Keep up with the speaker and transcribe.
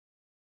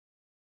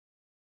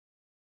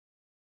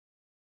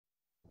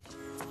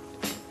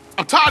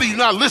tired of you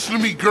not listening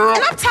to me, girl.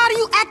 And I'm tired of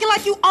you acting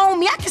like you own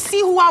me. I can see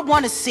who I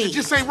want to see. It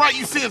just ain't right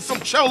you seeing some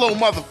cholo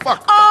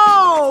motherfucker.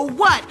 Oh,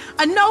 what?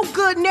 A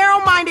no-good,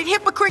 narrow-minded,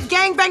 hypocrite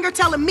gangbanger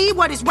telling me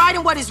what is right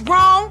and what is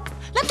wrong?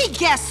 Let me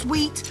guess,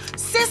 sweet.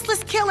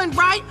 Senseless killing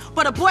right,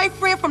 but a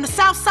boyfriend from the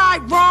South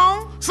Side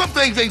wrong? Some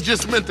things ain't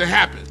just meant to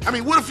happen. I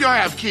mean, what if y'all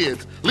have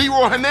kids?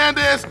 Leroy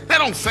Hernandez? That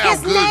don't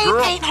sound good, girl. His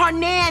name ain't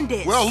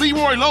Hernandez. Well,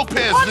 Leroy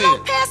Lopez or then.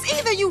 Lopez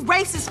either, you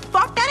racist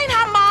fuck. That ain't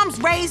how moms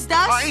raised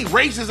us. I ain't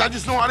racist, I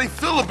just know how they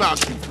feel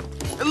about you.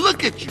 And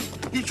look at you.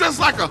 You dress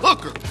like a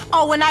hooker.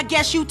 Oh, and I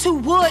guess you two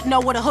would know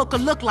what a hooker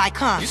look like,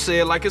 huh? You say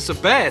it like it's a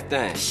bad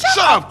thing. Shut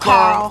up,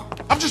 Carl.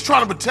 I'm just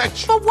trying to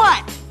protect you. For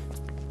what?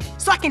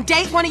 So I can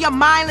date one of your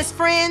mindless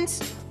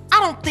friends? I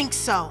don't think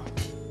so.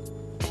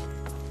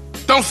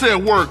 Don't say a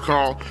word,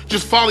 Carl.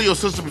 Just follow your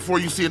sister before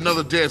you see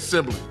another dead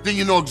sibling. Then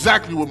you know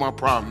exactly what my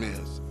problem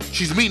is.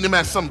 She's meeting him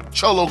at some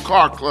cholo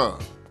car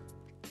club.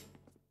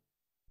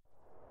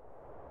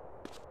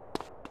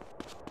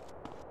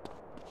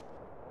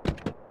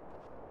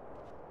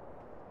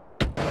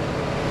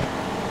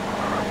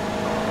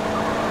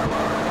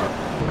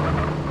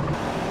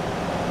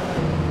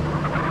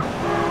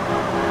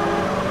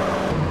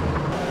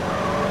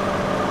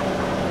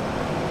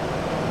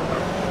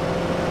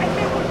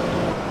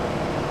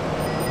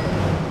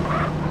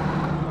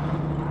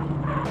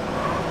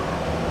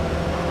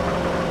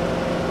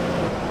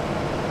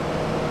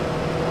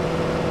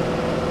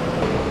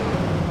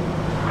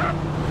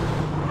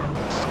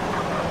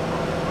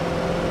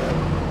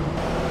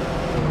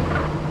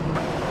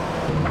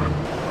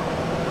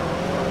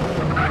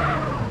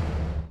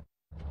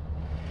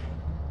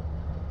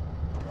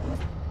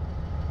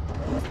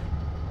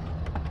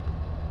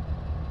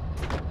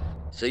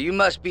 So you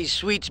must be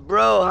Sweet's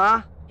bro,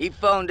 huh? He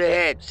phoned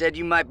ahead, said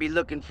you might be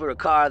looking for a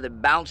car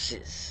that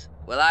bounces.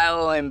 Well, I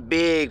owe him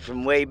big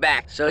from way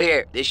back, so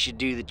here, this should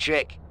do the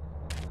trick.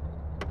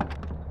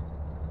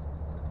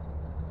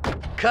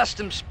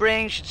 Custom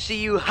Spring should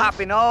see you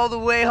hopping all the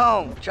way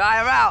home. Try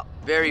her out.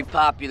 Very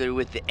popular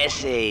with the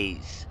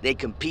essays. They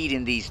compete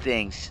in these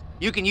things.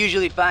 You can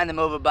usually find them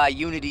over by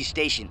Unity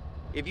Station.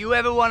 If you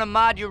ever want to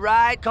mod your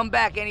ride, come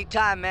back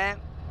anytime,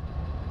 man.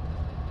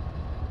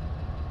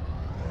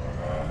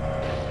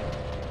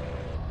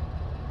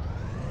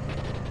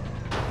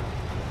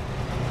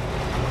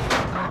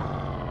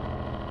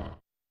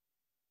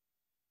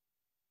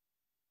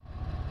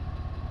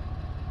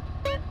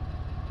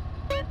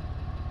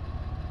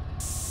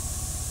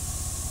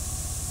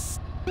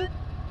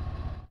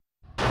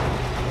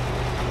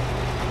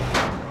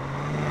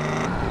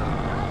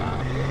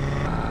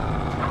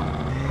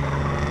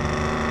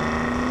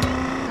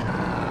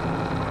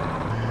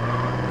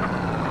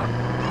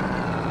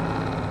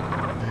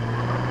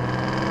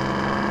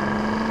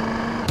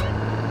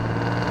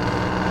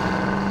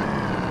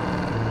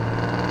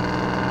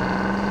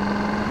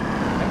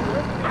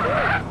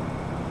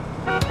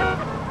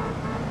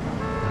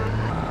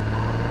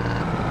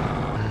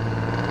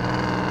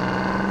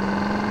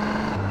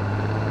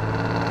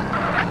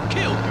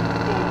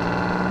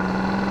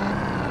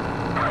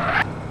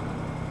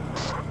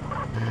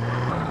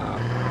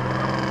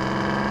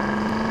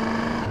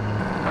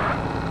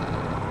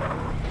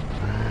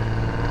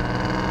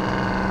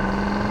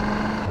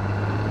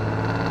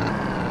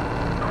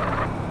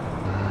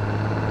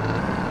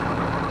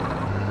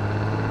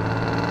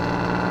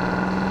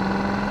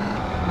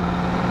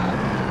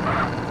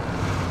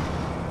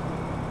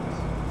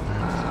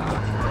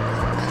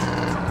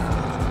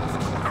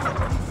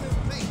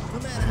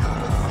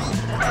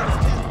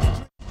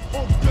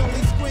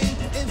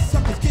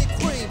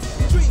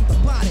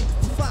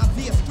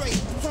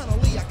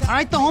 All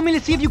right, the homie,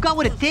 let's see if you got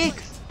what it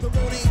takes.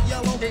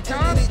 Hey,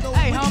 Tom.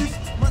 Hey, homie.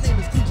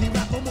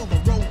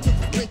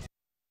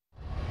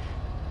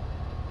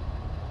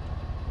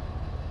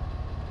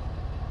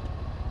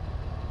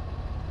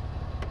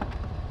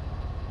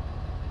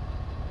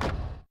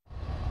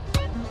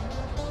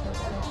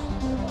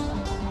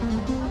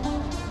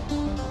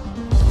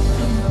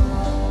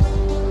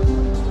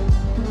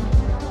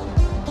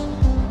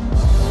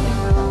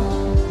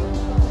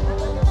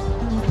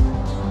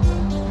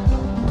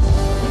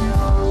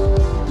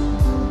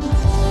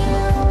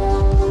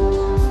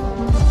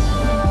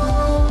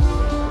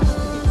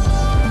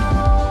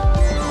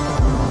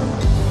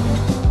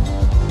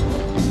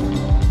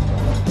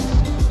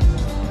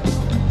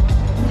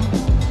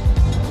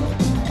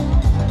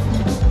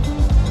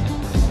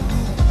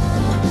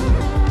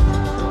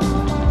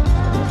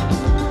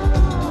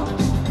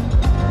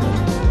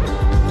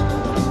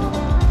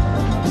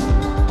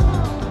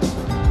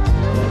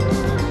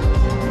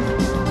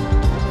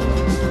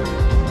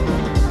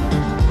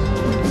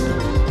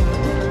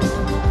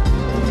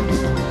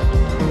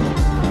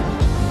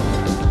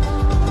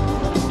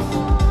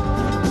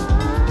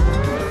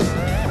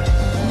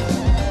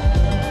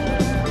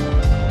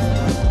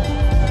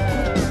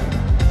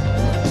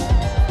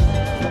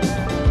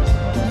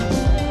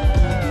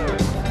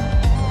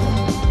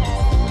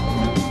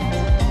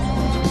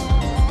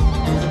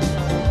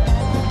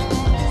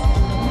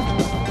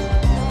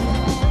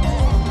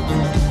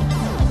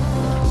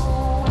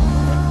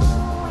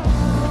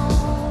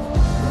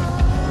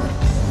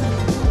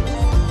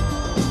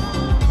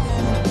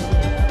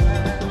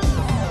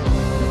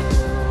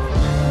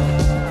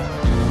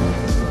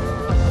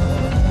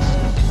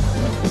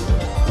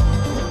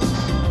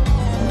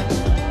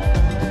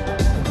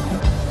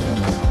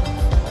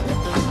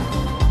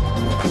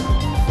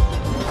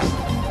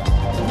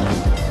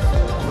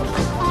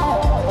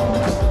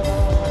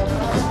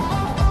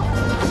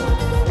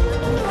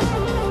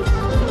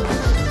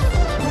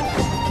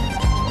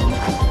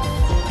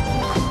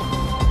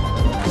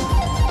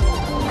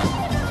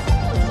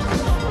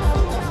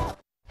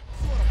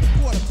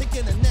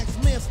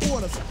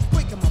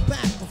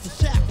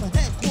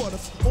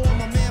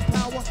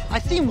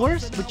 seen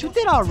worse, but you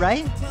did all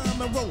right.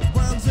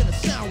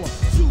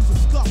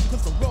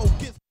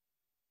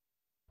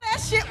 That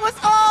shit was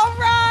all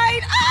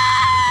right.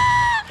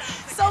 Ah!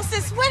 So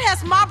since when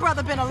has my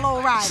brother been a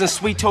lowrider? Since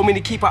Sweet told me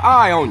to keep an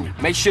eye on you.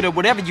 Make sure that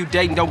whatever you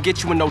dating don't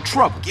get you in no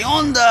trouble. ¿Qué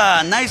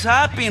onda? Nice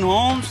hopping,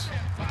 Holmes.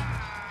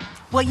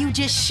 Well, you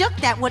just shook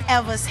that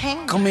whatever's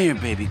hand. Come here,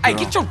 baby girl. Hey,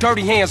 get your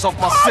dirty hands off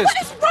my sister.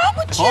 What is wrong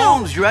with you?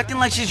 Holmes, you're acting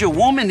like she's your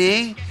woman,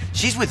 eh?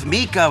 She's with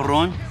me,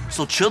 cabron.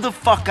 So chill the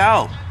fuck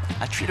out.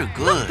 I treat her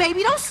good. Look,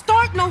 baby, don't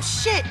start no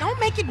shit. Don't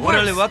make it worse.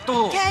 Órale,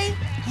 vato. Okay?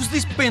 Who's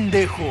this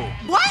pendejo?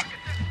 What?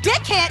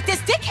 Dickhead? This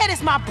dickhead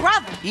is my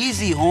brother.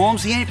 Easy,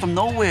 Holmes. He ain't from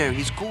nowhere.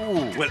 He's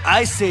cool. Well,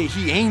 I say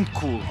he ain't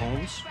cool,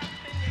 Holmes.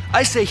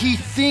 I say he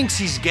thinks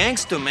he's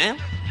gangster, man.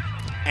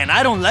 And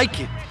I don't like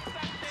it.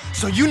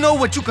 So you know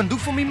what you can do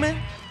for me,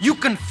 man? You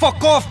can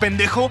fuck off,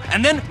 pendejo,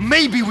 and then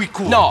maybe we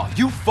cool. No,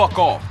 you fuck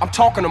off. I'm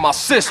talking to my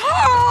sister.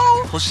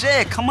 Oh!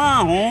 Jose, come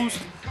on, Holmes.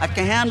 I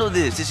can handle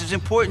this. This is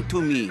important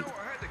to me.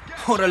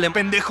 Órale,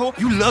 pendejo,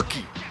 you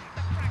lucky.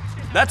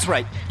 That's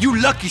right, you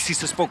lucky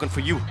Cesar spoken for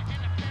you.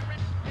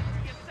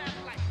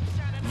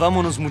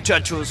 Vámonos,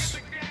 muchachos.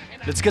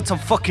 Let's get some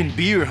fucking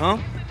beer, huh?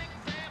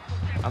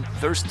 I'm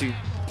thirsty.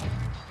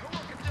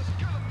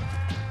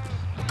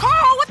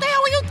 Carl, what the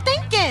hell were you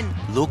thinking?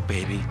 Look,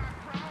 baby.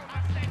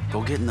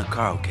 Go get in the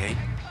car, okay?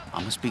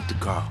 I'm gonna speak to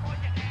Carl.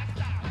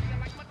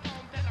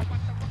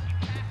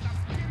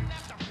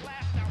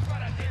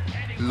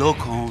 Look,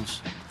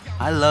 Holmes.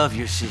 I love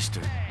your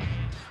sister.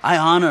 I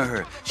honor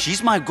her.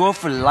 She's my girl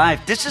for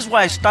life. This is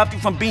why I stopped you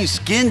from being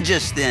skinned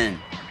just then.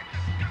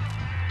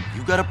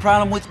 You got a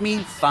problem with me?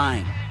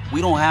 Fine. We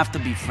don't have to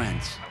be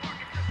friends.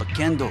 But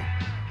Kendall,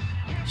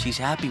 she's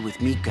happy with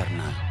me,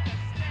 carnal.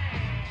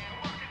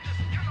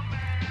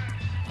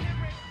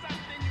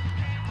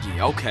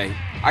 Yeah, okay.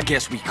 I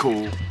guess we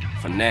cool.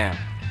 For now.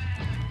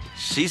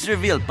 Cesar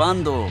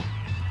Vialpando.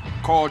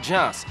 Carl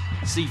Johnson.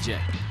 CJ.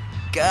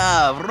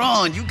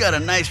 Cabron, you got a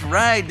nice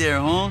ride there,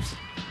 Holmes.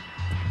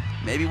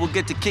 Maybe we'll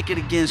get to kick it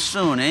again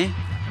soon, eh?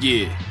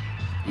 Yeah,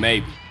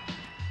 maybe.